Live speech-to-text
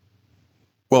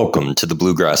Welcome to the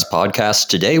Bluegrass Podcast.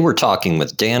 Today we're talking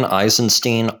with Dan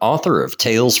Isenstein, author of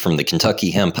Tales from the Kentucky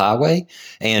Hemp Highway,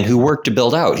 and who worked to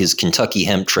build out his Kentucky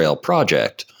Hemp Trail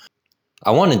project.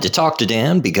 I wanted to talk to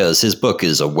Dan because his book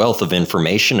is a wealth of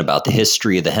information about the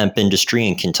history of the hemp industry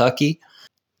in Kentucky.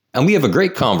 And we have a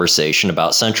great conversation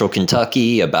about Central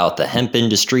Kentucky, about the hemp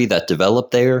industry that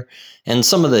developed there, and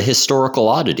some of the historical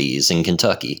oddities in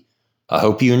Kentucky. I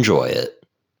hope you enjoy it.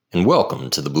 And welcome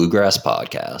to the Bluegrass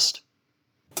Podcast.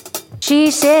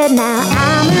 She said, now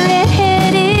I'm a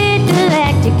red-headed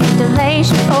galactic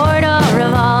installation portal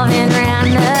revolving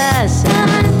around the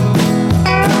sun.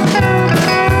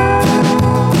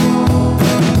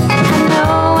 I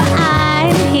know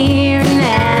I'm here and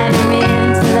that it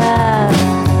means love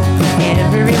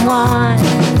everyone.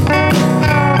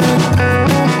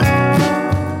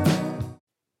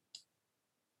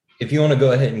 If you want to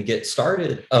go ahead and get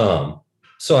started,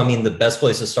 the best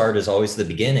place to start is always the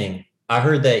beginning. I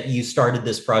heard that you started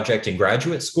this project in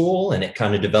graduate school and it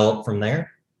kind of developed from there.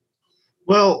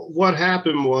 Well, what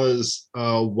happened was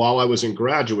while I was in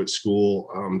graduate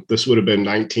school, this would have been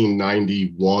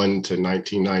 1991 to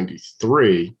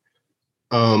 1993,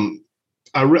 I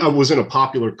was in a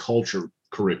popular culture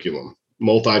curriculum,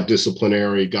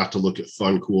 multidisciplinary, got to look at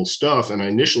fun, cool stuff. And I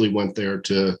initially went there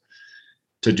to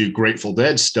do Grateful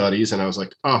Dead studies. And I was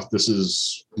like,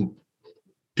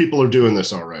 people are doing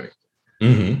this already.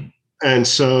 Mm-hmm. And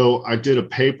so I did a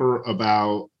paper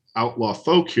about outlaw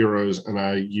folk heroes, and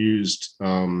I used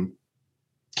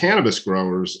cannabis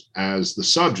growers as the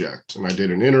subject. And I did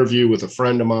an interview with a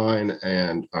friend of mine,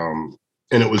 and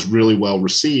it was really well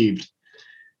received.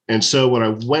 And so when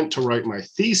I went to write my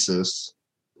thesis,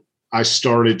 I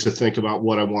started to think about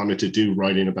what I wanted to do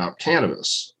writing about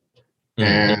cannabis. Mm-hmm.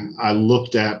 And I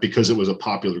looked at, because it was a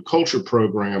popular culture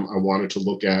program, I wanted to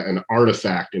look at an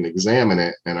artifact and examine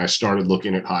it. And I started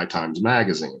looking at High Times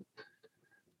magazine.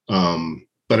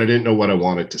 But I didn't know what I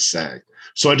wanted to say.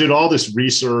 So I did all this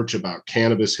research about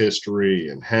cannabis history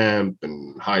and hemp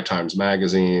and High Times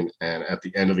magazine. And at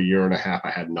the end of a year and a half,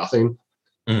 I had nothing.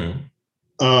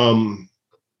 Mm-hmm.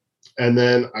 And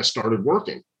then I started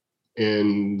working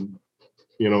in,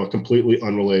 a completely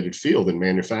unrelated field in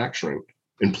manufacturing.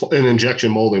 In injection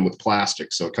molding with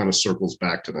plastic. So it kind of circles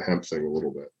back to the hemp thing a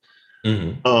little bit.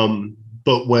 Mm-hmm.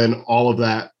 But when all of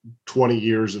that 20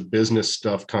 years of business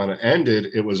stuff kind of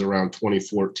ended, it was around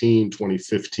 2014,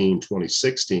 2015,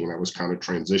 2016. I was kind of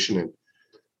transitioning.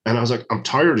 And I was like, I'm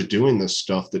tired of doing this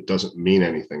stuff that doesn't mean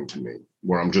anything to me,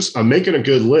 where I'm making a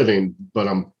good living, but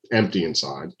I'm empty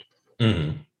inside.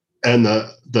 Mm-hmm. And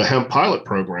the hemp pilot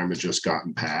program had just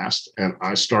gotten passed. And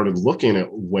I started looking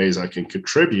at ways I can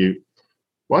contribute.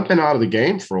 Well, I've been out of the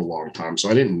game for a long time, so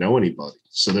I didn't know anybody.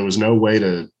 So there was no way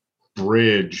to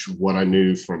bridge what I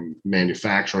knew from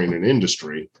manufacturing and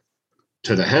industry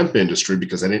to the hemp industry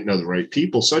because I didn't know the right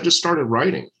people. So I just started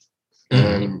writing.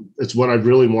 Mm-hmm. And it's what I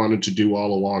really wanted to do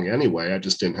all along anyway. I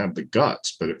just didn't have the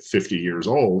guts. But at 50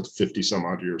 some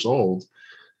odd years old,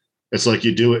 it's like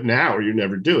you do it now or you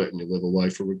never do it and you live a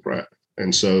life of regret.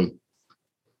 And so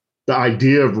the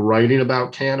idea of writing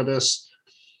about cannabis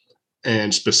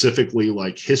and specifically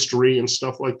like history and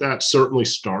stuff like that certainly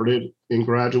started in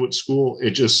graduate school.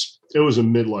 It was a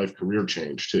midlife career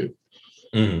change too.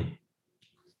 Mm-hmm.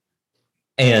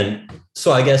 And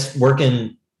so I guess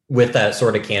working with that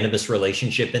sort of cannabis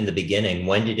relationship in the beginning,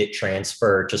 when did it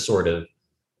transfer to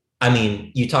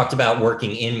you talked about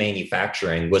working in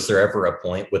manufacturing. Was there ever a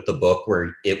point with the book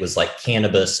where it was like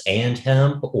cannabis and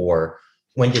hemp, or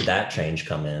when did that change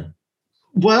come in?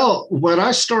 Well, when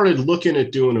I started looking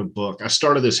at doing a book, I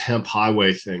started this hemp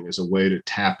highway thing as a way to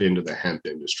tap into the hemp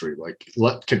industry.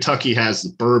 Like Kentucky has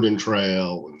the Bourbon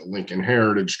Trail and the Lincoln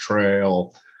Heritage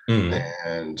Trail,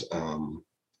 and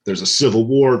there's a Civil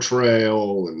War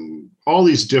Trail and all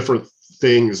these different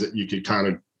things that you could kind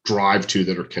of drive to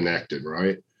that are connected,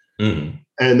 right? Mm-hmm.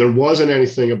 And there wasn't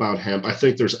anything about hemp. I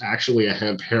think there's actually a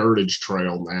hemp heritage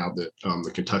trail now that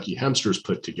the Kentucky Hempsters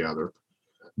put together.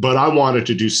 But I wanted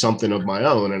to do something of my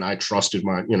own, and I trusted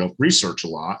my, research a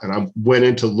lot. And I went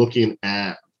into looking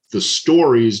at the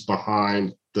stories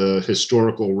behind the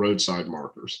historical roadside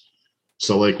markers.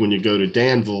 So like when you go to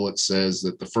Danville, it says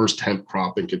that the first hemp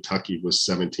crop in Kentucky was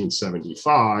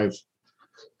 1775,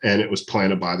 and it was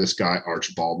planted by this guy,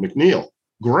 Archibald McNeil.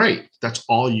 Great. That's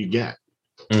all you get.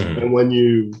 Mm-hmm. And when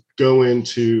you go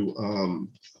into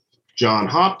John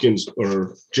Hopkins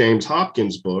or James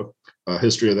Hopkins' book,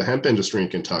 History of the Hemp Industry in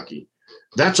Kentucky,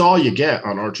 that's all you get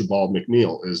on Archibald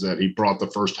McNeil, is that he brought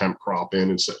the first hemp crop in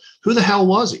and said, who the hell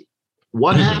was he?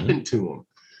 What happened to him?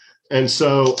 And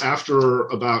so after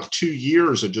about 2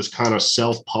 years of just kind of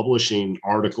self-publishing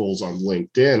articles on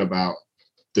LinkedIn about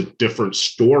the different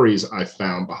stories I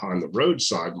found behind the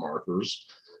roadside markers,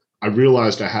 I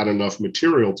realized I had enough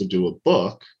material to do a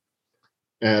book.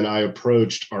 And I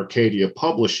approached Arcadia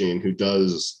Publishing, who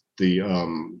does they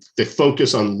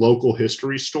focus on local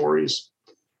history stories.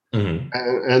 Mm-hmm.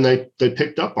 And they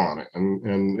picked up on it.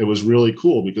 And it was really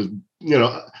cool because,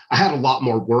 I had a lot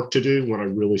more work to do when I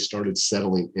really started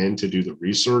settling in to do the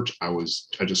research. I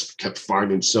just kept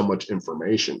finding so much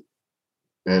information.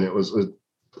 And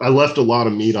I left a lot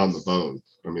of meat on the bone.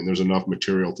 I mean, there's enough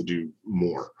material to do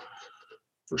more,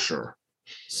 for sure.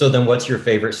 So then what's your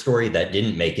favorite story that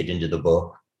didn't make it into the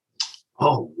book?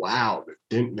 Oh, wow. That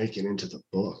didn't make it into the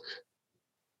book.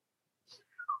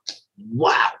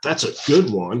 Wow, that's a good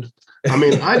one. I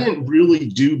mean, I didn't really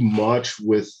do much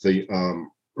with the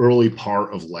early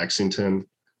part of Lexington.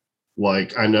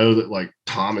 Like, I know that like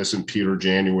Thomas and Peter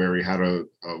January had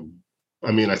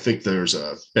I think there's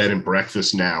a bed and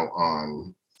breakfast now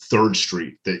on 3rd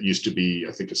Street that used to be,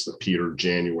 I think it's the Peter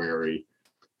January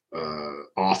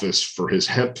office for his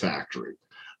hemp factory.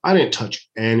 I didn't touch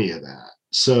any of that.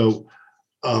 So,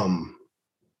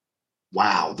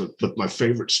 wow, my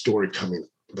favorite story coming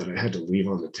that I had to leave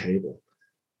on the table.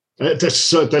 That's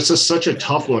such a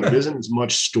tough one. It isn't as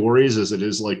much stories as it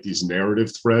is like these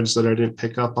narrative threads that I didn't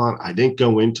pick up on. I didn't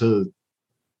go into,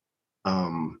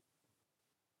 I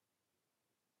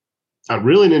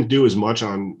really didn't do as much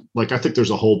on, like, I think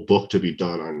there's a whole book to be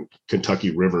done on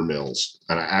Kentucky River Mills.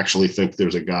 And I actually think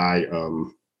there's a guy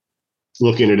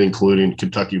looking at including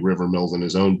Kentucky River Mills in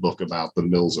his own book about the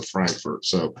mills of Frankfurt.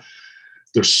 So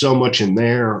there's so much in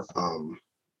there.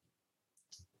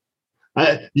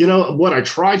 What I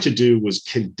tried to do was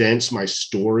condense my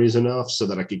stories enough so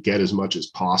that I could get as much as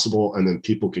possible, and then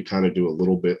people could kind of do a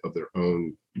little bit of their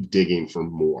own digging for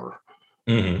more.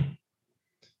 Mm-hmm.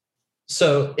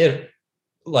 So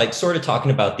sort of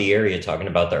talking about the area, talking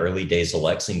about the early days of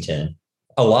Lexington,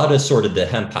 a lot of sort of the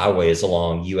hemp highway is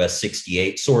along US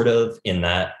 68, sort of in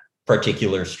that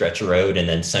particular stretch of road, and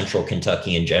then central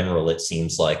Kentucky in general, it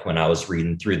seems like, when I was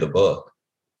reading through the book.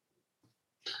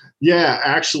 Yeah,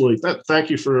 actually,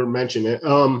 thank you for mentioning it.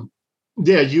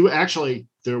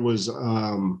 There was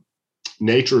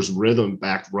Nature's Rhythm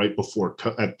back right before,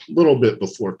 a little bit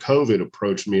before COVID,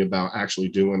 approached me about actually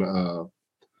doing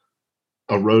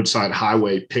a roadside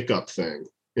highway pickup thing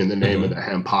in the name of the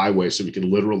Hemp Highway. So we could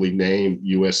literally name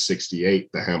US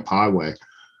 68 the Hemp Highway.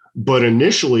 But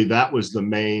initially, that was the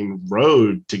main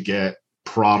road to get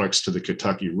products to the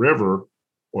Kentucky River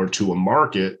or to a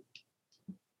market.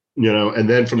 And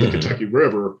then from the Kentucky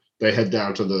River, they head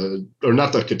down to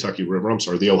not the Kentucky River, I'm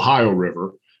sorry, the Ohio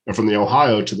River. And from the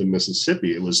Ohio to the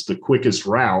Mississippi, it was the quickest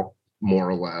route, more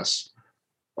or less,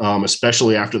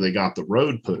 especially after they got the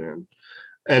road put in.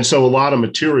 And so a lot of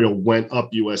material went up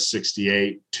US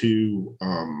 68 to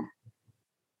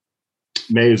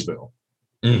Maysville.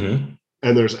 Mm-hmm.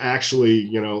 And there's actually,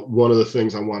 one of the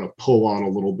things I want to pull on a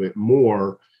little bit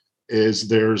more is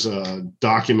there's a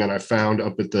document I found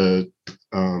up at the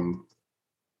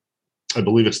I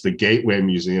believe it's the Gateway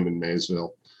Museum in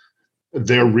Maysville,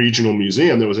 their regional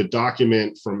museum. There was a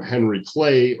document from Henry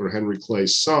Clay, or Henry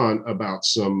Clay's son, about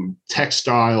some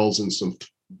textiles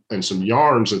and some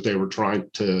yarns that they were trying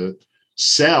to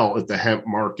sell at the hemp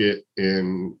market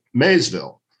in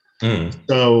Maysville.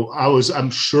 So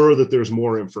I'm sure that there's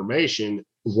more information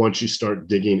once you start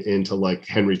digging into like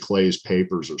Henry Clay's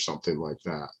papers or something like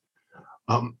that.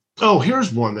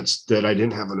 Here's one that I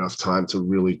didn't have enough time to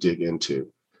really dig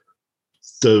into.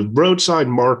 The roadside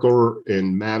marker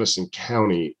in Madison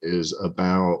County is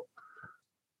about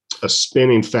a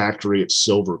spinning factory at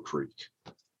Silver Creek.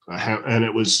 And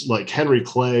it was like Henry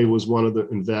Clay was one of the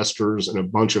investors and a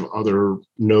bunch of other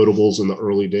notables in the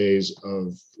early days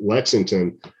of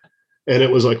Lexington. And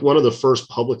it was like one of the first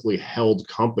publicly held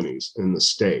companies in the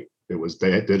state.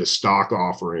 They did a stock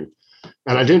offering.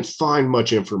 And I didn't find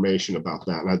much information about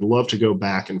that. And I'd love to go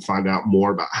back and find out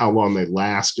more about how long they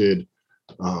lasted,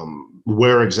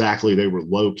 where exactly they were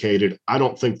located. I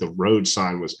don't think the road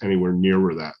sign was anywhere near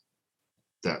where that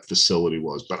facility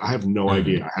was, but I have no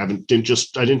idea. I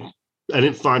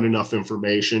didn't find enough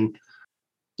information.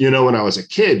 When I was a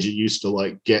kid, you used to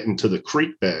like get into the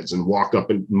creek beds and walk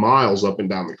miles up and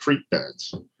down the creek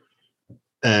beds.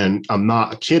 And I'm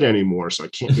not a kid anymore, so I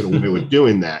can't get away with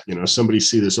doing that. Somebody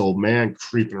see this old man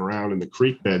creeping around in the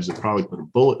creek beds and probably put a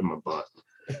bullet in my butt.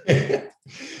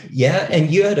 Yeah.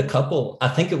 And you had a couple, I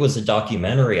think it was a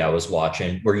documentary I was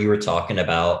watching where you were talking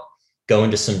about going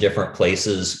to some different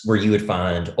places where you would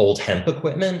find old hemp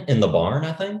equipment in the barn,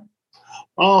 I think.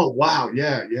 Oh, wow.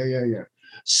 Yeah.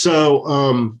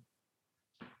 So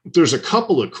there's a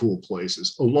couple of cool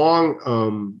places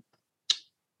along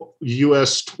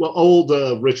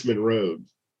old Richmond Road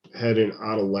heading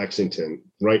out of Lexington,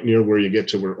 right near where you get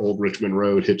to where Old Richmond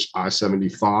Road hits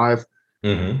I-75.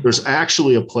 Mm-hmm. There's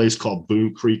actually a place called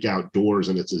Boone Creek Outdoors,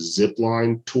 and it's a zip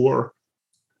line tour,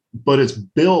 but it's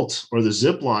built, or the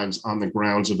zip line's on the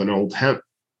grounds of an old hemp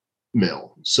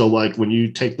mill. So like when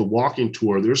you take the walking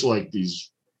tour, there's like these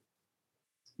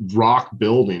rock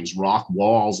buildings, rock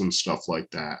walls and stuff like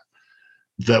that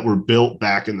that were built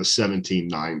back in the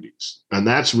 1790s. And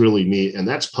that's really neat. And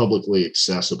that's publicly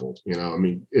accessible. You know, I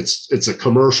mean, it's a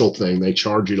commercial thing. They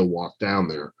charge you to walk down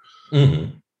there,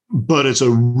 Mm-hmm. but it's a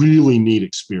really neat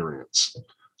experience.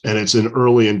 And it's an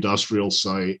early industrial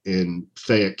site in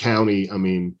Fayette County. I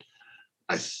mean,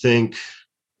 I think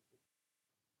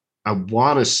I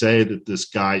want to say that this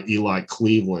guy, Eli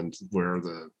Cleveland, where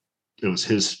it was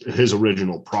his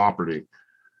original property,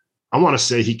 I want to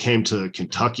say he came to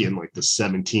Kentucky in like the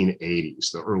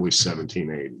 1780s, the early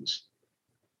 1780s.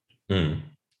 Mm.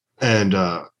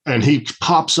 And he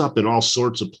pops up in all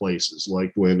sorts of places,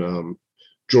 like when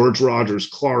George Rogers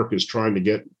Clark is trying to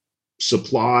get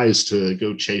supplies to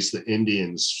go chase the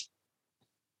Indians.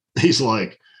 He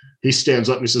stands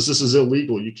up and he says, "This is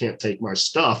illegal. You can't take my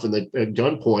stuff." And at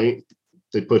gunpoint,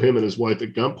 they put him and his wife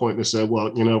at gunpoint and they said,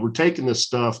 "Well, you know, we're taking this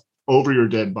stuff over your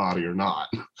dead body or not."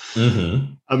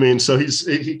 Mm-hmm. I mean, so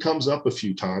he comes up a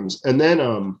few times. And then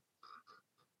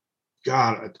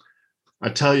God, I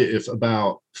tell you, if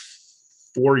about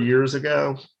 4 years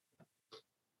ago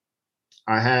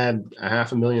I had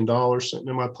 $500,000 sitting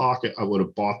in my pocket, I would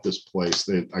have bought this place.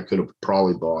 That I could have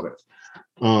probably bought it.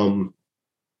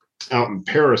 Out in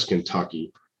Paris,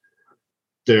 Kentucky,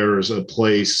 there's a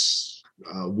place,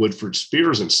 Woodford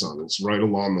Spears and Son. It's right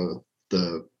along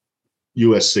the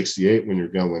US 68 when you're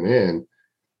going in.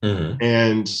 Mm-hmm.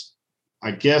 And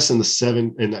I guess in the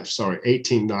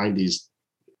 1890s,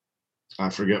 I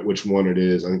forget which one it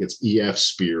is. I think it's E.F.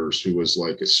 Spears, who was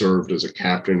served as a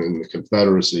captain in the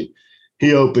Confederacy.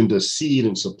 He opened a seed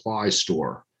and supply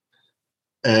store.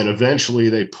 And eventually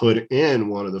they put in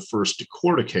one of the first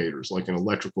decorticators, like an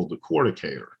electrical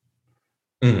decorticator.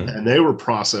 Mm-hmm. And they were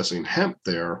processing hemp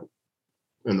there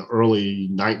in the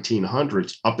early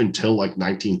 1900s up until like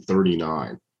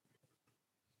 1939.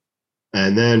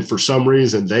 And then for some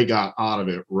reason, they got out of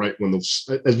it right when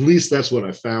at least that's what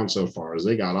I found so far, is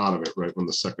they got out of it right when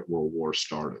the Second World War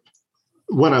started.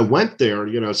 When I went there,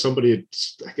 you know,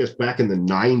 I guess back in the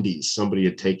 90s, somebody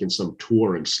had taken some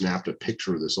tour and snapped a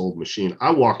picture of this old machine.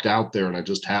 I walked out there and I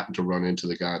just happened to run into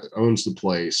the guy that owns the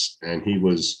place. And he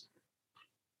was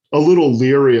a little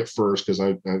leery at first because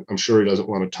I'm sure he doesn't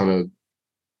want a ton of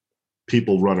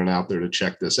people running out there to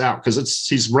check this out, because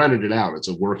he's rented it out. It's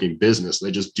a working business. They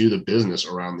just do the business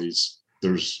around these.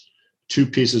 There's two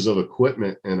pieces of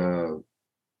equipment in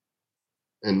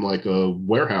like a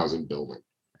warehousing building,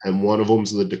 and one of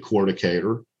them's the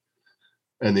decorticator,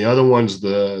 and the other one's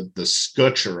the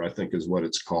scutcher, I think is what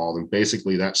it's called, and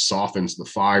basically that softens the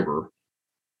fiber.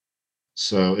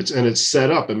 So it's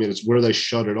set up. I mean, it's where they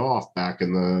shut it off back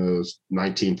in the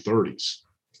 1930s.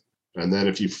 And then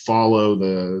if you follow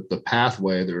the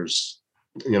pathway, there's,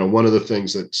 you know, one of the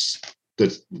things that's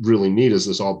really neat is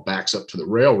this all backs up to the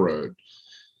railroad.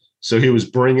 So he was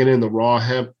bringing in the raw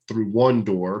hemp through one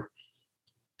door,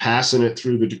 passing it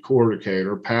through the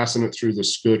decorticator, passing it through the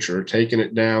scutcher, taking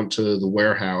it down to the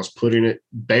warehouse,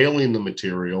 baling the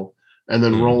material, and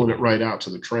then rolling it right out to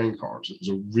the train cars. It was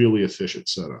a really efficient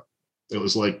setup. It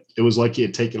was like he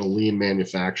had taken a lean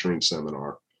manufacturing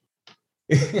seminar.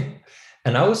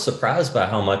 And I was surprised by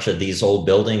how much of these old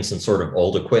buildings and sort of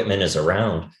old equipment is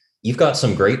around. You've got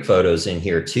some great photos in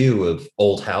here too of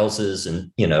old houses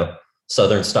and, you know,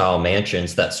 Southern style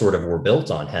mansions that sort of were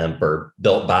built on hemp or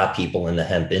built by people in the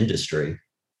hemp industry.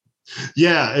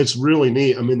 Yeah, it's really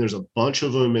neat. I mean, there's a bunch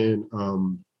of them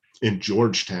in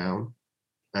Georgetown.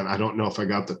 And I don't know if I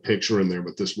got the picture in there,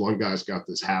 but this one guy's got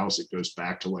this house. It goes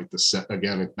back to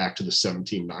back to the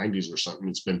 1790s or something.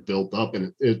 It's been built up,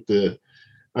 and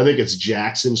I think it's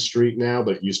Jackson Street now,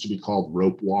 but it used to be called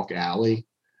Rope Walk Alley.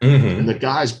 Mm-hmm. In the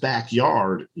guy's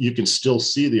backyard, you can still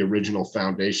see the original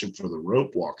foundation for the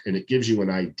rope walk, and it gives you an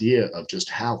idea of just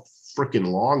how freaking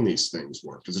long these things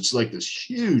were, because it's like this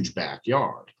huge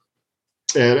backyard.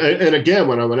 And again,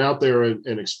 when I went out there and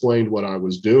explained what I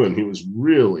was doing, he was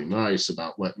really nice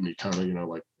about letting me kind of, you know,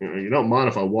 like, you know, you don't mind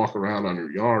if I walk around on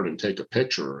your yard and take a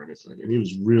picture or anything. And he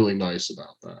was really nice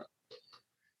about that.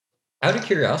 Out of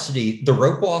curiosity, the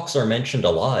rope walks are mentioned a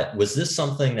lot. Was this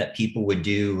something that people would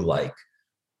do? Like,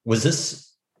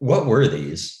 what were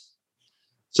these?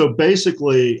 So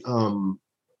basically,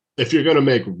 if you're going to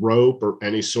make rope or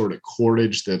any sort of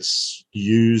cordage that's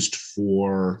used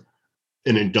for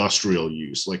an industrial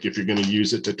use. Like if you're going to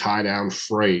use it to tie down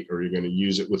freight, or you're going to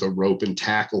use it with a rope and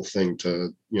tackle thing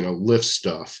to, lift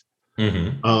stuff.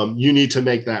 You need to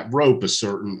make that rope a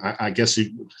certain, I guess,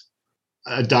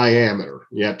 a diameter.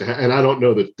 You have to, and I don't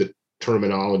know the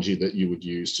terminology that you would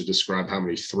use to describe how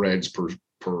many threads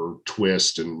per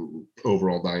twist and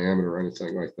overall diameter or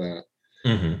anything like that.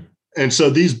 And so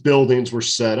these buildings were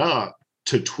set up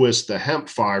to twist the hemp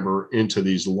fiber into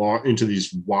these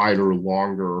wider,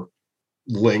 longer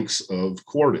lengths of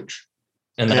cordage.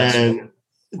 And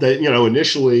that,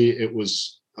 initially it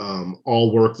was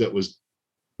all work that was,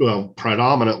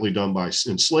 predominantly done by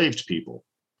enslaved people.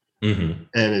 And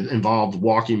it involved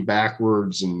walking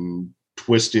backwards and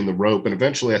twisting the rope. And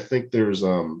eventually I think there's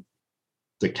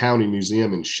the county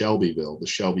museum in Shelbyville, the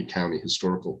Shelby County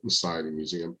Historical Society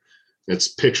Museum.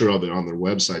 It's a picture of it on their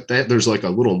website. There's like a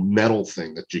little metal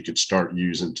thing that you could start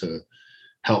using to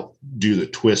help do the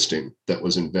twisting that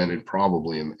was invented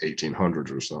probably in the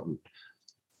 1800s or something.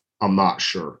 I'm not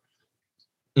sure.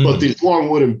 But these long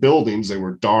wooden buildings, they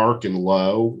were dark and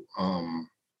low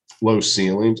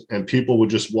ceilings, and people would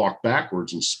just walk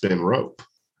backwards and spin rope.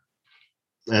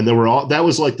 And that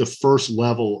was like the first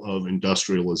level of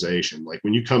industrialization. Like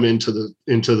when you come into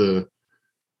the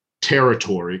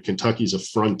territory, Kentucky's a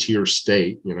frontier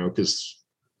state, because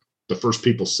the first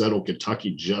people settled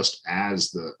Kentucky just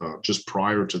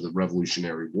prior to the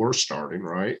Revolutionary War starting,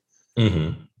 right?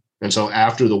 And so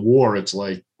after the war, it's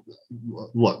like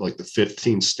like the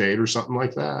 15th state or something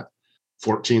like that,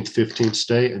 14th, 15th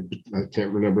state. I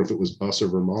can't remember if it was Buss or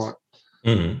Vermont,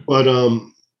 but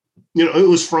it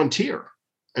was frontier.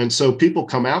 And so people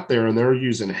come out there and they're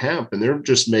using hemp, and they're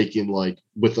just making like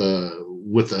with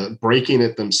a breaking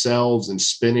it themselves and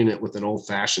spinning it with an old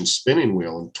fashioned spinning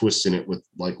wheel and twisting it with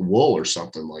like wool or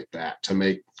something like that to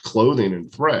make clothing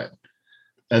and thread.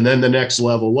 And then the next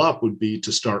level up would be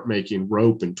to start making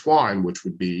rope and twine, which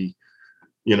would be,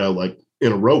 like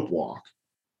in a rope walk.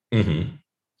 And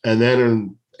then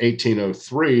in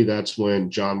 1803, that's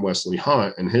when John Wesley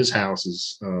Hunt, and his house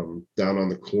is down on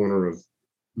the corner of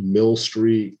Mill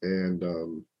Street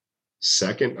and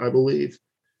Second, I believe.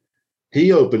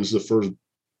 He opens the first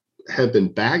hemp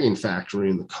and bagging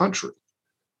factory in the country.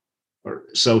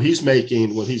 So what he's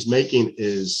making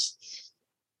is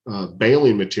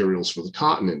baling materials for the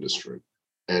cotton industry.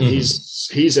 And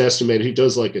he's estimated, he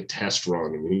does like a test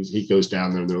run, and he goes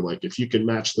down there and they're like, if you can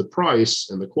match the price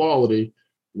and the quality,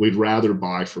 we'd rather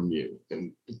buy from you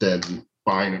and then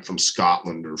buying it from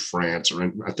Scotland or France,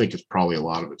 or I think it's probably a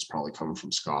lot of it's probably coming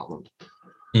from Scotland.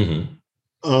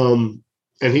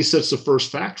 And he sets the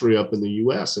first factory up in the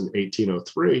US in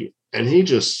 1803. And he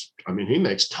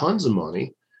makes tons of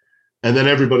money. And then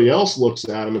everybody else looks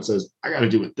at him and says, I got to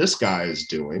do what this guy is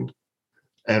doing.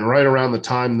 And right around the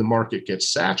time the market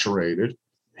gets saturated,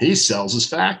 he sells his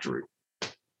factory.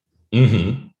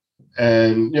 And,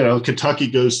 Kentucky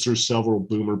goes through several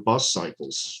boom or bust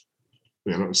cycles.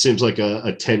 It seems like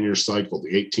a 10-year cycle.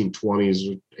 The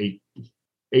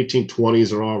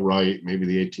 1820s are all right. Maybe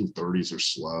the 1830s are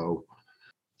slow.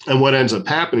 And what ends up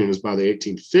happening is by the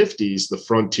 1850s, the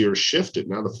frontier shifted.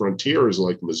 Now the frontier is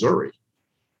like Missouri.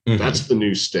 That's the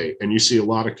new state. And you see a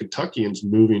lot of Kentuckians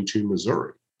moving to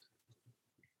Missouri.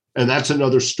 And that's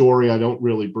another story I don't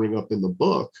really bring up in the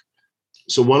book.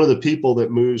 So one of the people that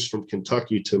moves from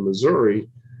Kentucky to Missouri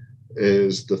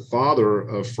is the father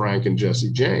of Frank and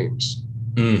Jesse James.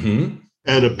 And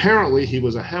apparently he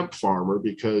was a hemp farmer,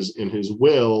 because in his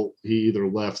will, he either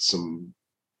left some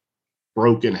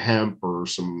broken hemp or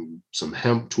some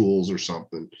hemp tools or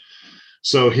something.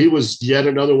 So he was yet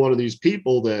another one of these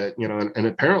people that, and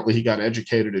apparently he got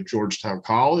educated at Georgetown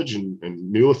College and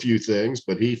knew a few things,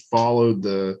 but he followed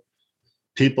the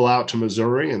people out to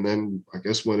Missouri and then I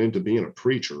guess went into being a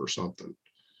preacher or something.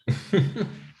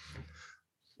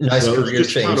 Nice so career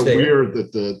it's change kind of there. weird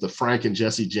that the Frank and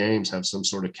Jesse James have some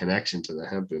sort of connection to the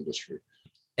hemp industry.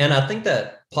 And I think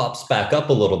that pops back up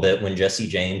a little bit when Jesse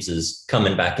James is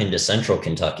coming back into central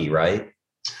Kentucky, right?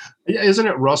 Yeah, isn't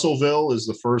it Russellville is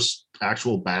the first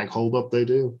actual bank holdup they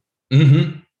do?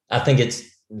 I think it's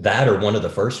that or one of the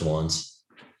first ones.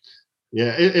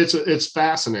 Yeah, it's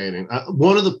fascinating.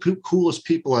 One of the coolest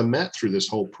people I met through this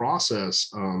whole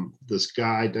process, this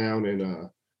guy down in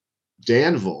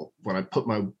Danville, when I put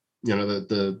my,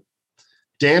 the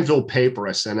Danville paper,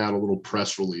 I sent out a little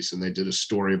press release and they did a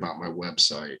story about my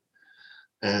website.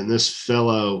 And this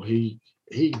fellow, he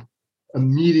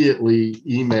immediately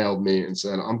emailed me and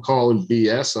said, I'm calling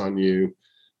BS on you.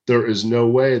 There is no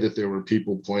way that there were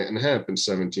people planting hemp in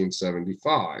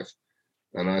 1775.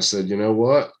 And I said, you know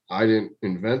what? I didn't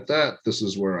invent that. This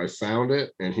is where I found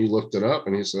it. And he looked it up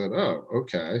and he said, oh,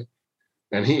 okay.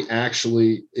 And he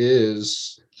actually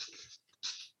is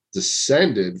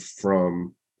descended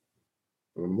from,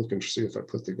 I'm looking to see if I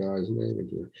put the guy's name in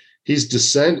here.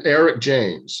 He's Eric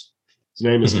James. His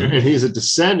name is, and he's a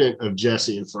descendant of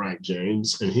Jesse and Frank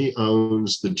James, and he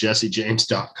owns the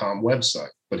jessejames.com website.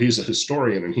 But he's a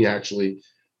historian, and he actually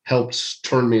helped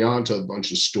turn me on to a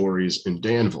bunch of stories in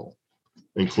Danville,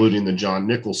 including the John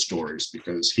Nichols stories,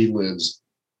 because he lives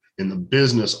in the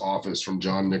business office from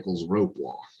John Nichols' rope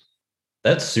walk.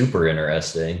 That's super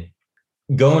interesting.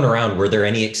 Going around, were there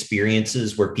any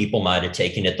experiences where people might have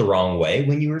taken it the wrong way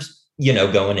when you were,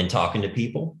 going and talking to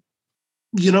people?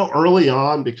 Early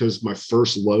on, because my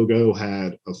first logo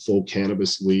had a full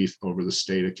cannabis leaf over the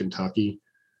state of Kentucky,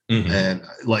 and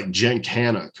like Jen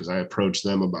Canna, because I approached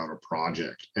them about a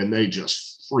project, and they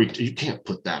just freaked. You can't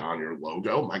put that on your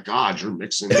logo. My God, you're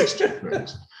mixing these two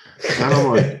things. And I'm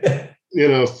like,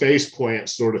 face plant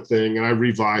sort of thing. And I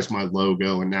revised my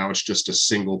logo, and now it's just a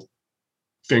single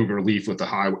finger leaf with the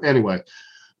high. Anyway,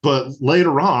 but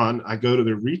later on, I go to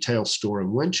the retail store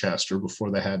in Winchester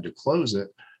before they had to close it.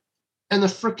 And the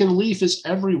freaking leaf is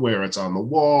everywhere. It's on the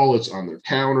wall. It's on their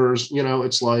counters.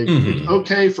 It's like, it's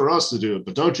okay for us to do it,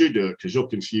 but don't you do it because you'll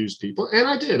confuse people. And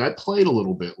I did. I played a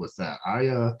little bit with that.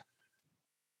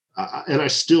 And I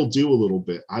still do a little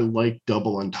bit. I like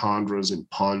double entendres and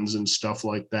puns and stuff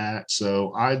like that.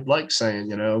 So I like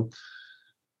saying,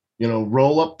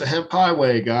 roll up the hemp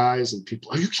highway, guys. And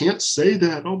people, you can't say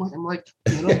that. Oh my, I'm like,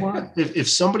 you know what? if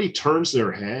somebody turns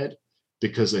their head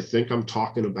because they think I'm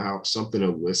talking about something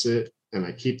illicit, and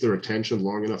I keep their attention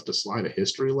long enough to slide a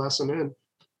history lesson in,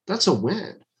 that's a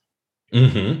win.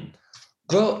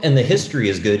 Well, and the history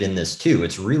is good in this too.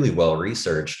 It's really well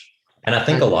researched. And I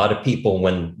think a lot of people,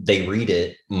 when they read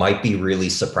it, might be really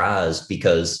surprised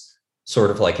because,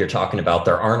 sort of like you're talking about,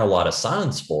 there aren't a lot of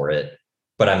signs for it.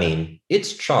 But I mean,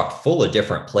 it's chock full of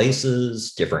different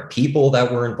places, different people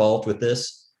that were involved with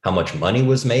this, how much money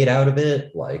was made out of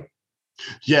it.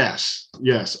 Yes,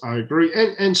 I agree.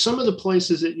 And some of the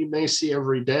places that you may see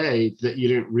every day that you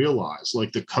didn't realize,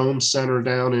 like the Combs Center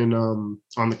down in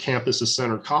on the campus of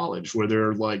Center College, where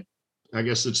they're like, I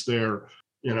guess it's their,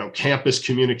 campus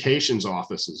communications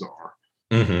offices are,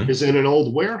 is in an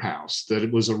old warehouse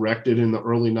that was erected in the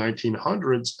early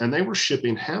 1900s. And they were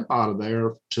shipping hemp out of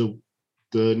there to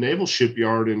the naval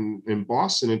shipyard in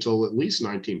Boston until at least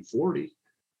 1940.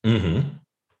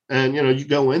 And, you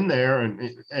go in there and,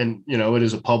 it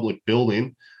is a public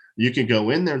building. You can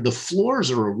go in there. The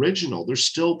floors are original. They're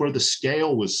still where the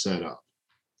scale was set up.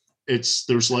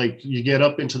 There's like, you get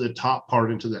up into the top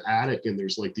part, into the attic, and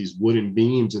there's like these wooden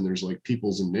beams, and there's like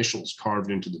people's initials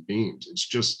carved into the beams.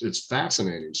 It's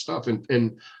fascinating stuff.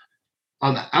 And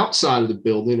on the outside of the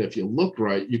building, if you look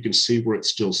right, you can see where it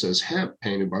still says hemp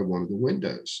painted by one of the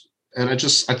windows. And I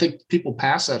think people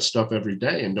pass that stuff every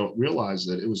day and don't realize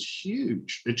that it was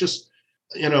huge. It just,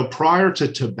 prior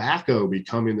to tobacco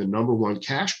becoming the number one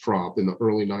cash crop in the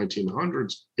early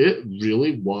 1900s, it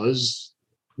really was,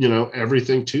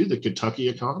 everything to the Kentucky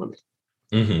economy.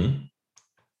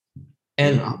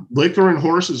 And liquor and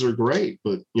horses are great,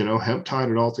 but, hemp tied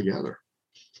it all together.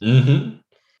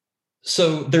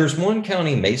 So there's one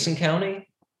county, Mason County,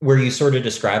 where you sort of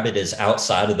describe it as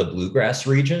outside of the bluegrass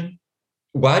region.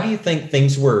 Why do you think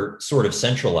things were sort of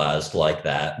centralized like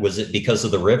that? Was it because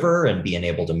of the river and being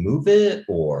able to move it,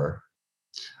 or?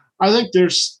 I think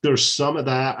there's some of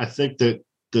that. I think that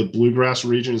the bluegrass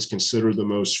region is considered the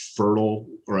most fertile,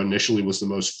 or initially was the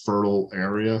most fertile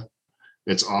area.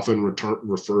 It's often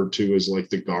referred to as like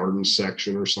the garden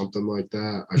section or something like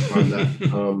that. I find that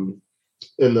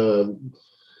in the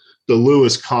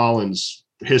Lewis Collins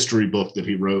history book that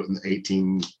he wrote in the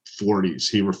 1840s,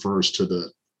 he refers to the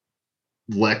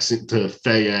Lexington,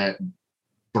 Fayette,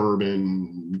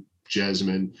 Bourbon,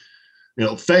 Jessamine.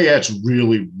 Fayette's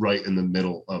really right in the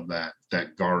middle of that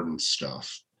garden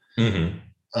stuff.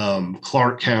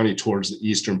 Clark County towards the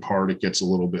eastern part, it gets a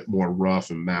little bit more rough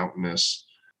and mountainous.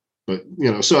 But,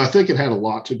 so I think it had a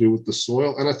lot to do with the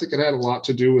soil, and I think it had a lot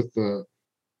to do with the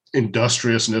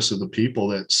industriousness of the people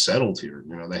that settled here.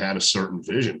 They had a certain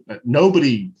vision.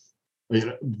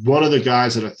 One of the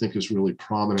guys that I think is really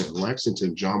prominent in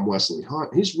Lexington, John Wesley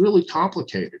Hunt, he's really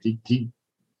complicated. He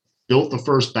built the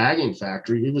first bagging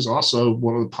factory. He was also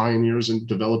one of the pioneers in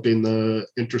developing the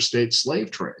interstate slave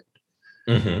trade.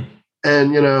 And,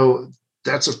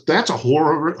 that's a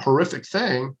horrific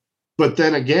thing. But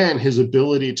then again, his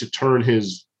ability to turn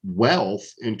his wealth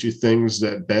into things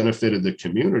that benefited the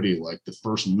community, like the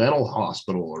first mental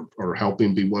hospital, or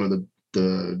helping be one of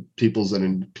the people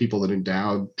that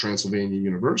endowed Transylvania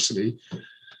University,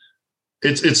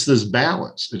 it's this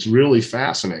balance. It's really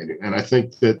fascinating. And I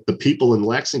think that the people in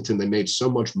Lexington, they made so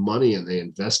much money and they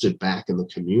invested back in the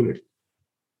community.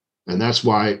 And that's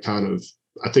why it kind of,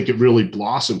 I think it really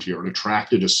blossomed here and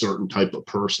attracted a certain type of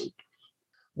person.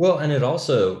 Well, and it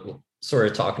also sort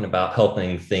of talking about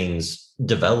helping things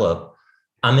develop.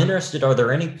 I'm interested, are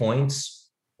there any points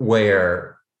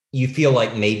where you feel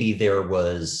like maybe there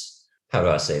was, how do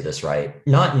I say this right?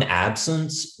 Not an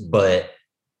absence, but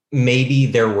maybe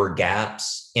there were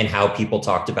gaps in how people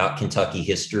talked about Kentucky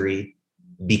history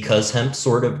because hemp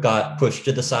sort of got pushed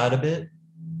to the side a bit?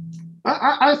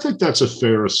 I think that's a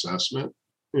fair assessment.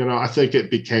 I think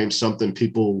it became something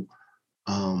people,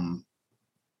 um,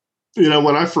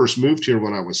 when I first moved here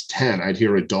when I was 10, I'd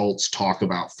hear adults talk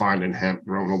about finding hemp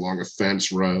growing along a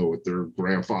fence row at their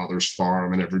grandfather's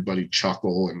farm, and everybody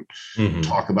chuckle and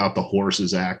talk about the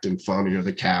horses acting funny or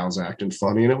the cows acting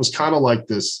funny. And it was kind of like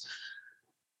this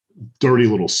dirty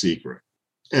little secret.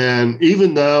 And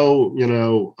even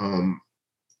though,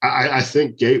 I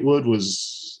think Gatewood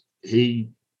was,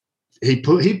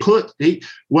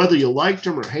 whether you liked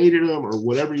him or hated him or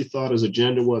whatever you thought his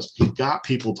agenda was, he got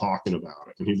people talking about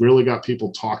it. And he really got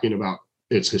people talking about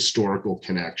its historical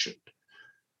connection.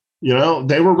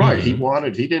 They were right. He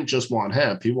didn't just want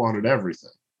hemp, he wanted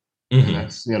everything. And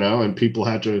that's, and people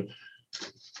had to,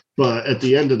 but at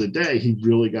the end of the day, he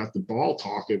really got the ball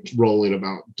rolling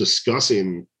about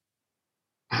discussing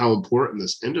how important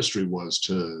this industry was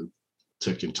to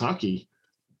Kentucky.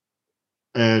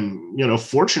 And,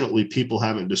 fortunately, people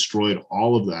haven't destroyed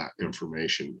all of that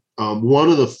information. One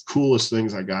of the coolest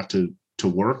things I got to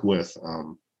work with,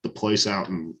 the place out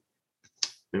in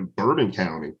Bourbon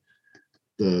County,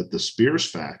 the Spears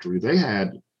factory, they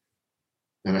had,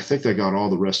 and I think they got all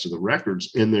the rest of the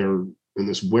records in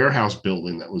this warehouse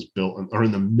building that was built, or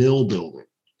in the mill building.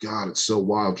 God, it's so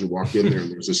wild. You walk in there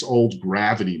and there's this old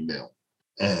gravity mill.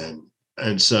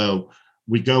 And so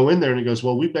we go in there and he goes,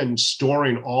 well, we've been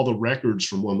storing all the records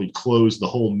from when we closed the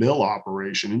whole mill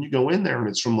operation. And you go in there and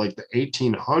it's from like the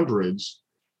 1800s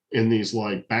in these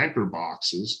like banker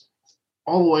boxes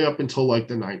all the way up until like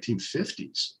the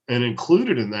 1950s. And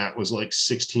included in that was like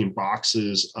 16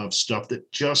 boxes of stuff that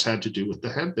just had to do with the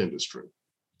hemp industry.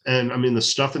 And I mean, the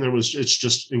stuff in there it's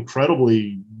just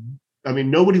incredibly, I mean,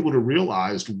 nobody would have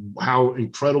realized how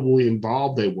incredibly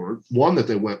involved they were. One, that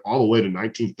they went all the way to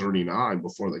 1939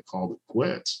 before they called it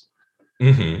quits.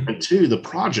 And two, the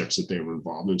projects that they were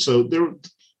involved in. So there,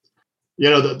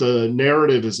 the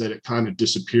narrative is that it kind of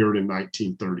disappeared in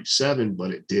 1937, but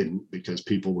it didn't, because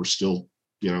people were still,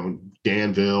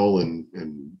 Danville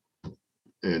and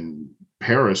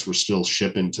Paris were still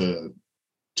shipping to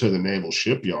the naval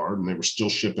shipyard, and they were still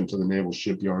shipping to the naval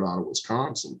shipyard out of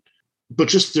Wisconsin. But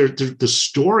just the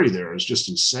story there is just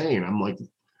insane. I'm like,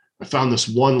 I found this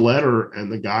one letter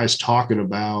and the guy's talking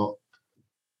about,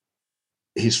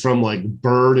 he's from like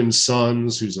Bird and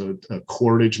Sons, who's a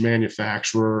cordage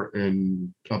manufacturer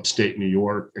in upstate New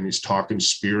York. And he's talking to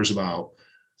Spears about,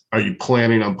 are you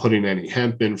planning on putting any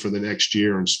hemp in for the next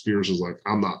year? And Spears is like,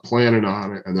 I'm not planning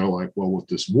on it. And they're like, well, with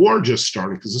this war just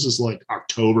starting, because this is like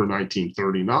October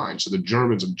 1939. So the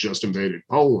Germans have just invaded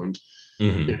Poland.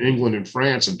 And England and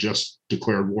France have just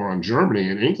declared war on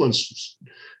Germany, and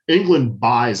England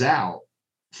buys out,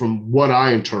 from what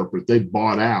I interpret, they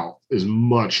bought out as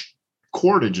much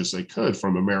cordage as they could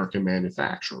from American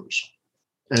manufacturers.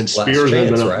 And Spears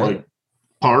ended up like,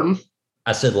 pardon?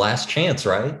 I said last chance,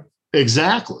 right?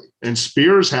 Exactly. And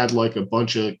Spears had like a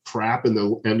bunch of crap in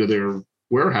the end of their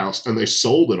warehouse, and they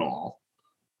sold it all.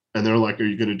 And they're like, are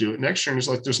you going to do it next year? And he's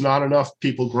like, there's not enough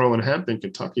people growing hemp in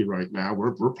Kentucky right now.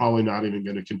 We're probably not even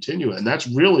going to continue it. And that's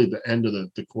really the end of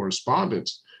the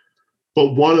correspondence.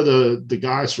 But one of the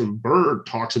guys from Bird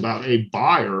talks about a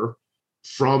buyer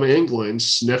from England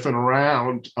sniffing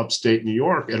around upstate New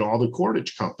York at all the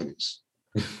cordage companies.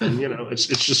 And, it's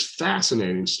just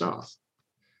fascinating stuff.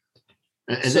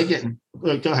 And they get,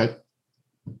 go ahead.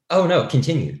 Oh, no,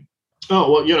 continue.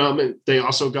 Oh, well, I mean, they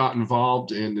also got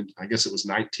involved in, I guess it was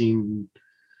I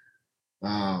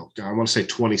want to say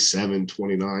 27,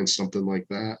 29, something like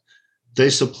that. They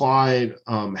supplied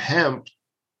hemp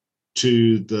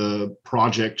to the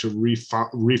project to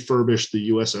refurbish the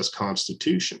USS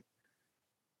Constitution.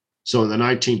 So in the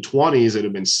 1920s, it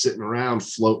had been sitting around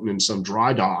floating in some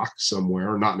dry dock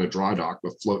somewhere, not in a dry dock,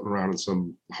 but floating around in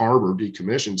some harbor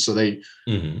decommissioned. So in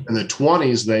the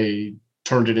 20s, they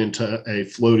turned it into a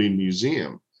floating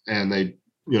museum. And they,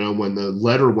 when the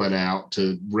letter went out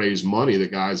to raise money, the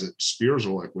guys at Spears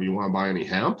were like, well, you want to buy any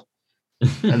hemp?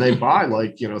 And they buy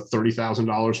like,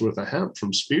 $30,000 worth of hemp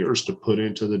from Spears to put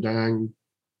into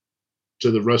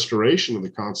the restoration of the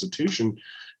Constitution.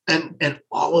 And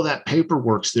all of that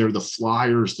paperwork's there, the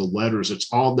flyers, the letters,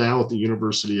 it's all now at the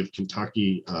University of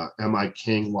Kentucky M.I.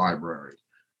 King Library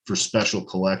for special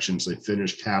collections. They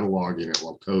finished cataloging it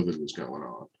while COVID was going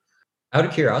on. Out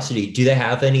of curiosity, do they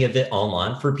have any of it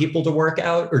online for people to work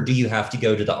out, or do you have to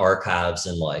go to the archives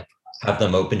and like have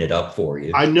them open it up for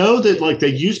you? I know that like they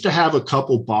used to have a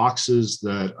couple boxes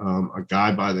that a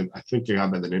guy by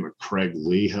the name of Craig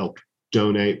Lee helped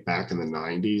donate back in the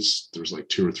 90s. There's like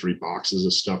 2 or 3 boxes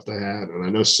of stuff they had. And I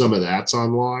know some of that's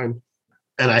online.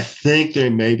 And I think they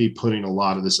may be putting a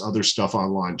lot of this other stuff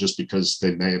online just because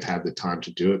they may have had the time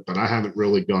to do it. But I haven't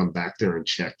really gone back there and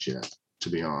checked yet, to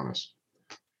be honest.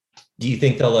 Do you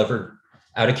think they'll ever,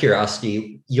 out of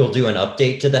curiosity, you'll do an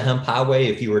update to the Hemp Highway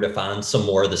if you were to find some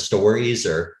more of the stories?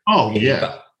 Or oh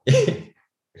yeah.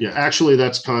 Yeah, actually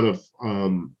that's kind of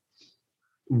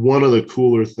one of the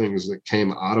cooler things that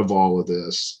came out of all of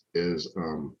this is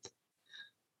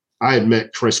I had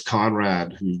met Chris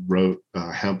Conrad, who wrote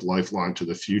Hemp Lifeline to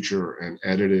the Future and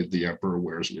edited The Emperor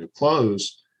Wears New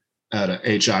Clothes at a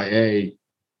HIA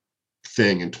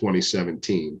thing in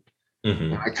 2017.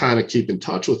 Mm-hmm. I kind of keep in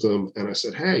touch with him, and I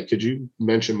said, "Hey, could you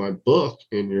mention my book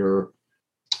in your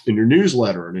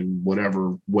newsletter and in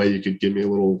whatever way you could give me a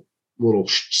little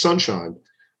sunshine?"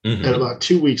 Mm-hmm. And about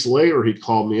 2 weeks later, he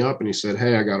called me up and he said,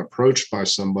 "Hey, I got approached by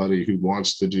somebody who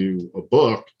wants to do a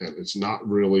book, and it's not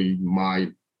really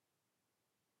my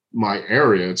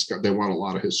area. They want a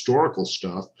lot of historical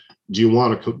stuff. Do you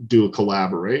want to do a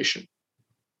collaboration?"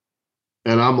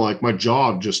 And I'm like, my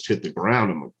jaw just hit the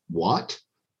ground. I'm like, what?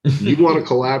 You want to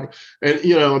collaborate? And,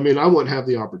 I wouldn't have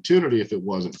the opportunity if it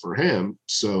wasn't for him.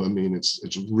 So,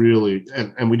 it's really,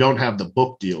 and we don't have the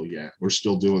book deal yet. We're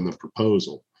still doing the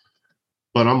proposal.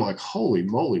 But I'm like, holy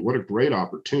moly, what a great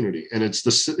opportunity. And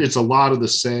it's a lot of the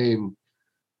same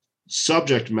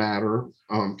subject matter,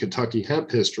 Kentucky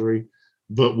hemp history,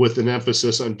 but with an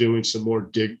emphasis on doing some more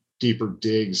deeper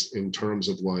digs in terms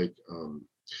of like,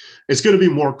 it's going to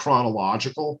be more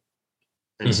chronological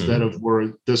instead of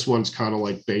where this one's kind of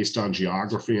like based on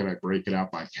geography and I break it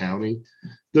out by county.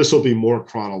 This will be more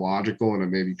chronological, and I'm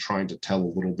maybe trying to tell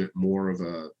a little bit more of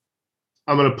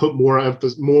I'm going to put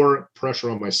more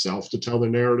pressure on myself to tell the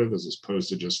narrative as opposed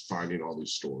to just finding all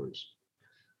these stories.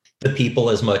 The people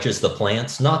as much as the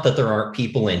plants. Not that there aren't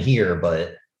people in here,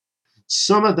 but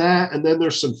some of that. And then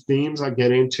there's some themes I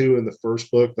get into in the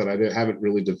first book that I haven't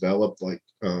really developed, like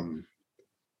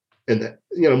and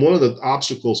one of the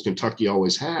obstacles Kentucky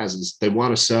always has is they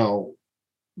want to sell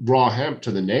raw hemp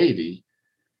to the Navy,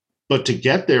 but to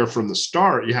get there from the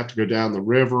start, you have to go down the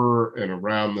river and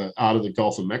around out of the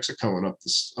Gulf of Mexico and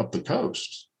up the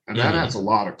coast, and that adds a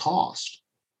lot of cost.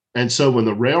 And so when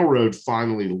the railroad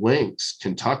finally links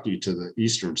Kentucky to the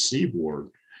eastern seaboard,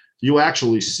 you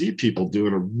actually see people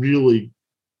doing a really,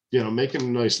 making a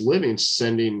nice living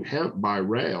sending hemp by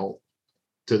rail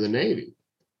to the Navy.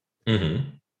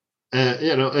 Mm-hmm.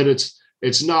 And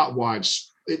it's not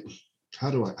widespread.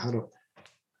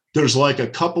 There's like a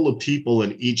couple of people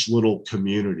in each little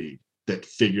community that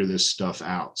figure this stuff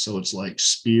out. So it's like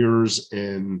Spears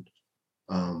in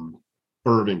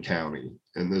Bourbon County,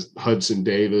 and this Hudson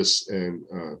Davis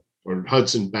or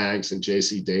Hudson Banks and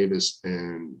J.C. Davis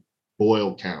in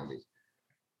Boyle County.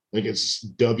 Like it's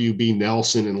W.B.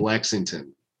 Nelson in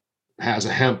Lexington has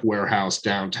a hemp warehouse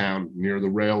downtown near the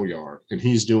rail yard, and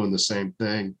he's doing the same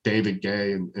thing. David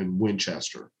Gay in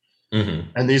Winchester. Mm-hmm.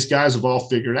 And these guys have all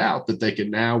figured out that they can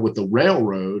now, with the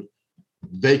railroad,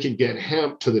 they can get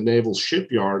hemp to the naval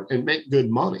shipyard and make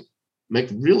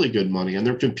really good money. And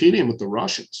they're competing with the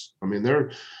Russians.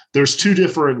 There's 2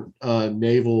 different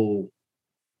naval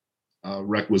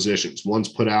requisitions. One's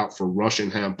put out for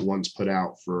Russian hemp, one's put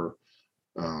out for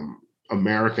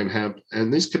American hemp,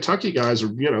 and these Kentucky guys are,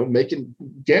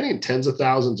 getting tens of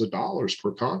thousands of dollars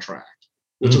per contract,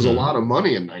 which is a lot of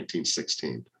money in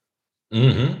 1916.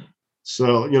 Mm-hmm.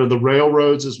 So, the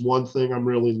railroads is one thing I'm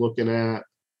really looking at.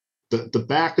 The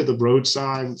back of the road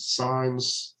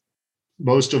signs,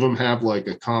 most of them have like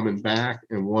a common back,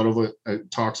 and one of it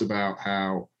talks about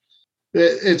how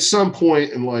at some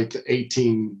point in like the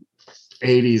 1880s,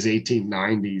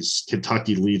 1890s,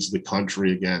 Kentucky leads the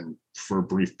country again for a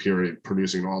brief period,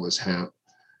 producing all this hemp.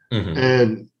 Mm-hmm.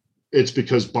 And it's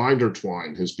because binder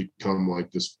twine has become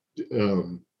like this,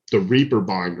 the reaper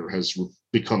binder has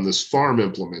become this farm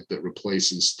implement that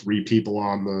replaces 3 people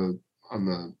on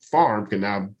the farm, can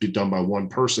now be done by one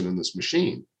person in this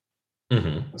machine.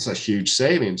 Mm-hmm. That's a huge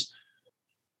savings.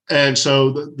 And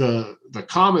so the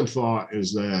common thought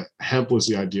is that hemp was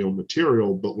the ideal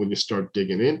material, but when you start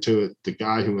digging into it, the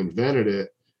guy who invented it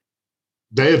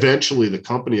the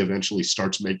company eventually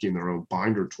starts making their own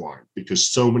binder twine because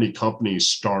so many companies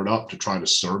start up to try to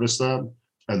service them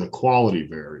and the quality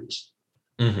varies.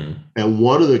 Mm-hmm. And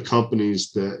one of the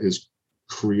companies that is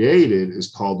created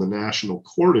is called the National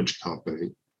Cordage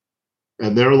Company.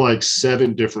 And they're like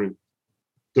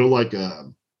they're like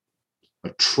a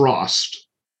trust.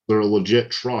 They're a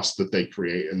legit trust that they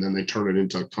create. And then they turn it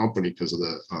into a company because of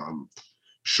the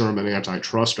Sherman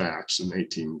Antitrust Acts in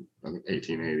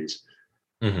 1880s.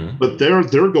 Mm-hmm. But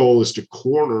their goal is to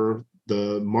corner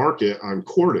the market on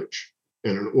cordage.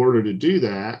 And in order to do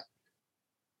that,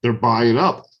 they're buying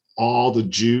up all the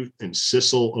jute and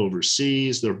sisal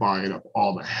overseas. They're buying up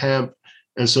all the hemp.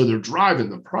 And so they're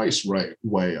driving the price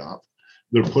way up.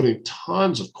 They're putting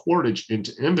tons of cordage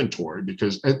into inventory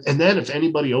because, and then if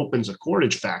anybody opens a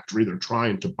cordage factory, they're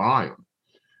trying to buy them.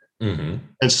 Mm-hmm.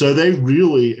 And so they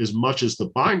really, as much as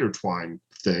the binder twine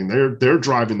thing, they're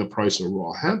driving the price of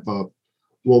raw hemp up.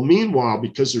 Well, meanwhile,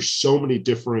 because there's so many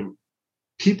different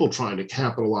people trying to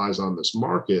capitalize on this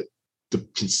market, the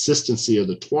consistency of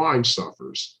the twine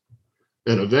suffers.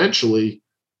 And eventually,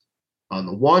 on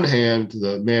the one hand,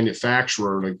 the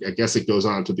manufacturer, and I guess it goes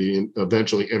on to be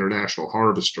eventually International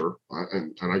Harvester,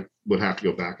 and I would have to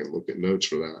go back and look at notes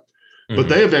for that. But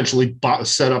they eventually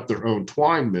set up their own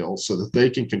twine mill so that they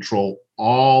can control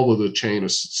all of the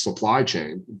supply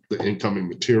chain, the incoming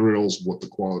materials, what the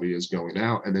quality is going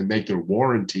out, and then make their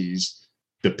warranties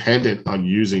dependent on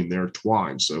using their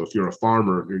twine. So if you're a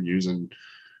farmer, if you're using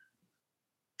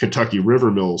Kentucky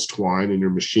River Mills twine and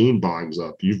your machine binds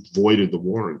up, you've voided the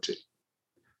warranty.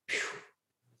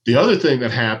 The other thing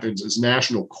that happens is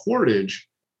National Cordage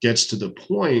gets to the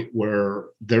point where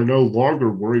they're no longer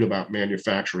worried about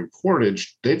manufacturing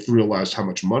cordage. They've realized how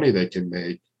much money they can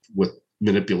make with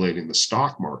manipulating the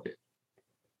stock market.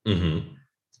 Mm-hmm.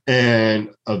 And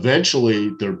eventually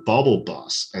their bubble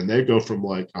busts and they go from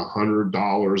like $100,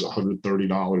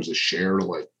 $130 a share to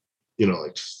like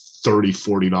 $30,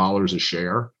 $40 a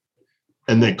share.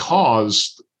 And they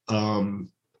caused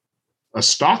a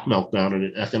stock meltdown and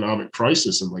an economic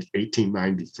crisis in like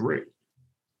 1893.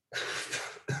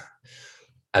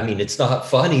 I mean, it's not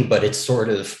funny, but it's sort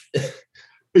of.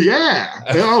 Yeah,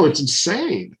 no, it's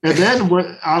insane. And then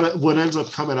what ends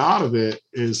up coming out of it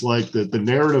is like the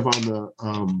narrative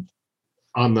on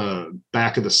the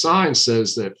back of the sign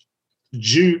says that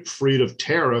jute freed of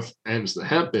tariff ends the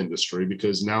hemp industry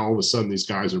because now all of a sudden these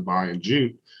guys are buying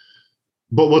jute.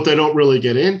 But what they don't really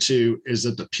get into is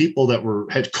that the people that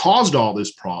had caused all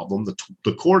this problem,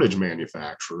 the cordage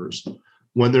manufacturers,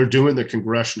 when they're doing the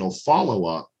congressional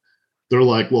follow-up, they're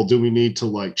like, well, do we need to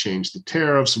like change the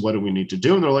tariffs? What do we need to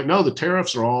do? And they're like, no, the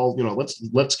tariffs are all,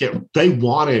 they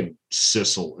wanted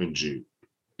sisal and jute.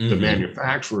 The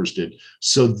manufacturers did.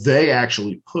 So they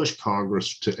actually pushed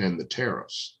Congress to end the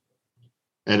tariffs.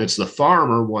 And it's the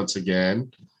farmer, once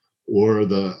again, or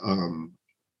the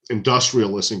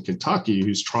industrialist in Kentucky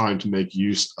who's trying to make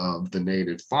use of the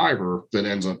native fiber that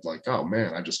ends up like, oh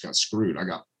man, I just got screwed. I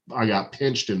got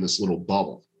pinched in this little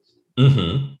bubble.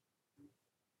 Mm-hmm.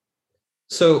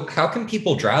 So how can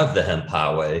people drive the hemp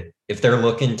highway if they're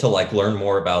looking to like learn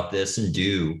more about this and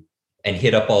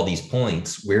hit up all these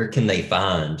points? Where can they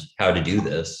find how to do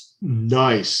this?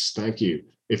 Nice. Thank you.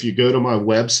 If you go to my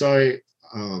website,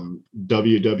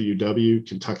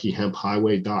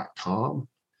 www.kentuckyhemphighway.com,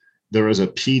 there is a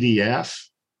PDF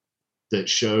that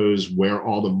shows where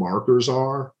all the markers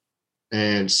are.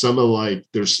 And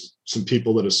there's some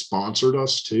people that have sponsored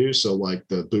us too. So like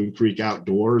the Boone Creek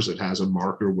Outdoors, it has a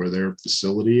marker where their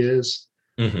facility is.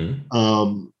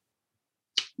 Mm-hmm.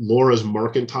 Laura's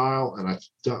Mercantile, and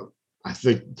I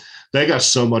think they got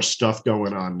so much stuff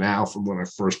going on now from when I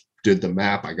first did the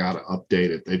map. I got to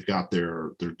update it. They've got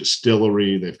their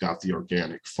distillery. They've got the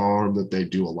organic farm that they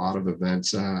do a lot of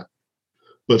events at.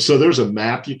 But so there's a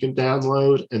map you can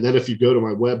download. And then if you go to my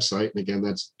website, and again,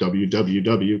 that's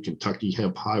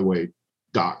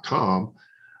www.kentuckyhemphighway.com,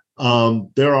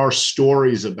 there are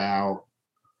stories about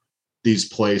these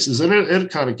places, and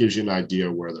it kind of gives you an idea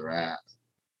of where they're at.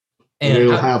 And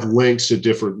it'll have links to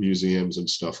different museums and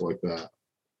stuff like that.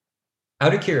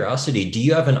 Out of curiosity, do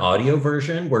you have an audio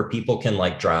version where people can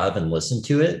like drive and listen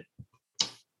to it?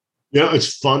 Yeah,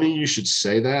 it's funny you should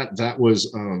say that. That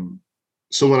was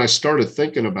so when I started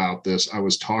thinking about this, I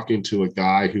was talking to a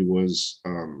guy who was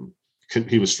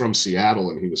he was from Seattle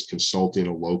and he was consulting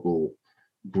a local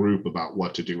group about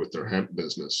what to do with their hemp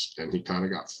business, and he kind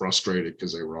of got frustrated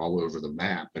because they were all over the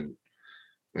map, and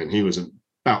he was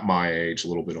about my age, a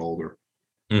little bit older.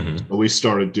 Mm-hmm. But we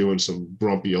started doing some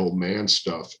grumpy old man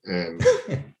stuff, and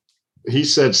he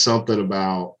said something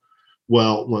about,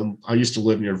 well, when I used to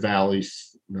live near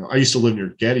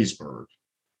Gettysburg,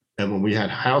 And when we had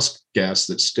house guests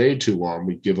that stayed too long,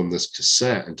 we'd give them this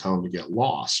cassette and tell them to get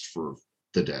lost for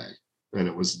the day. And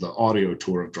it was the audio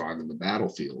tour of Driving the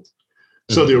Battlefield.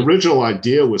 So the original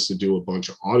idea was to do a bunch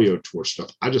of audio tour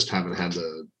stuff. I just haven't had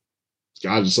the,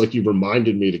 God, it's like you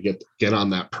reminded me to get on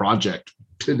that project.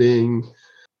 Ding.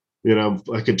 You know,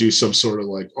 I could do some sort of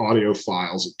like audio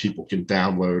files that people can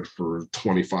download for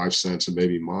 25 cents and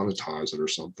maybe monetize it or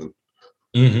something.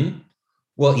 Mm-hmm.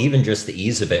 Well, even just the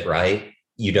ease of it, right?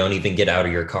 You don't even get out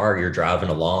of your car. You're driving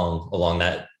along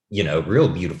that, real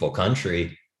beautiful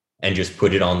country and just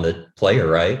put it on the player,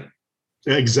 right?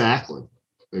 Exactly.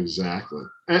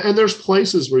 And there's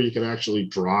places where you can actually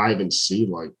drive and see,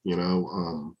 like,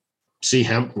 see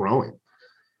hemp growing.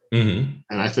 Mm-hmm.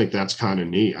 And I think that's kind of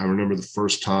neat. I remember the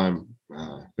first time,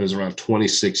 it was around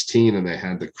 2016, and they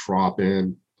had the crop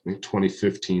in, I think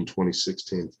 2015,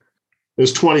 2016. It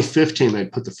was 2015, they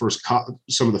put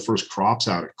some of the first crops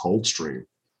out at Coldstream.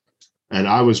 And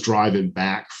I was driving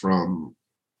back from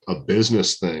a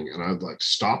business thing, and I'd like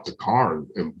stopped the car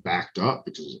and backed up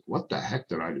because what the heck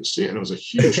did I just see? And it was a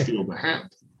huge field of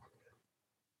hemp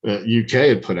that UK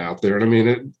had put out there. And I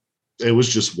mean, it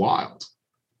was just wild.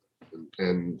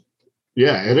 And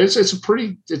yeah, and it's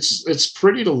pretty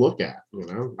to look at,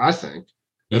 I think.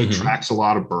 It attracts a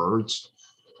lot of birds.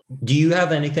 Do you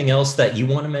have anything else that you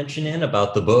want to mention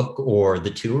about the book or the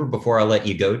tour before I let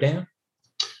you go, Dan?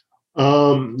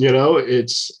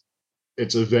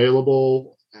 It's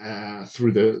available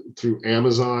through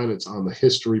Amazon. It's on the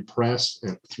History Press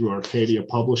and through Arcadia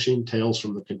Publishing, Tales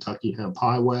from the Kentucky Hemp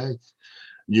Highway.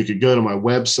 You could go to my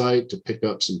website to pick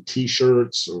up some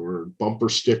t-shirts or bumper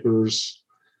stickers,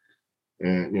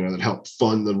 and that help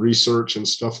fund the research and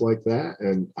stuff like that.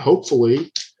 And hopefully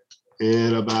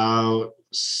in about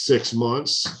 6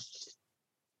 months,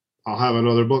 I'll have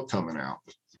another book coming out.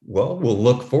 Well, we'll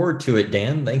look forward to it,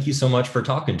 Dan. Thank you so much for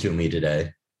talking to me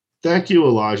today. Thank you,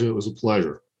 Elijah. It was a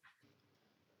pleasure.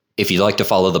 If you'd like to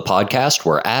follow the podcast,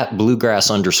 we're at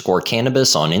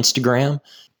bluegrass_cannabis on Instagram,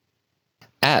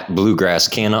 at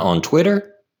bluegrasscanna on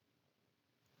Twitter,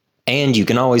 and you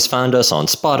can always find us on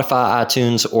Spotify,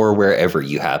 iTunes, or wherever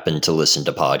you happen to listen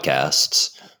to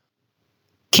podcasts.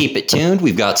 Keep it tuned.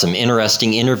 We've got some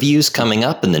interesting interviews coming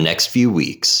up in the next few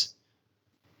weeks.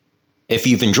 If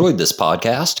you've enjoyed this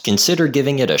podcast, consider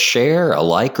giving it a share, a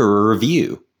like, or a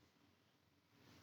review.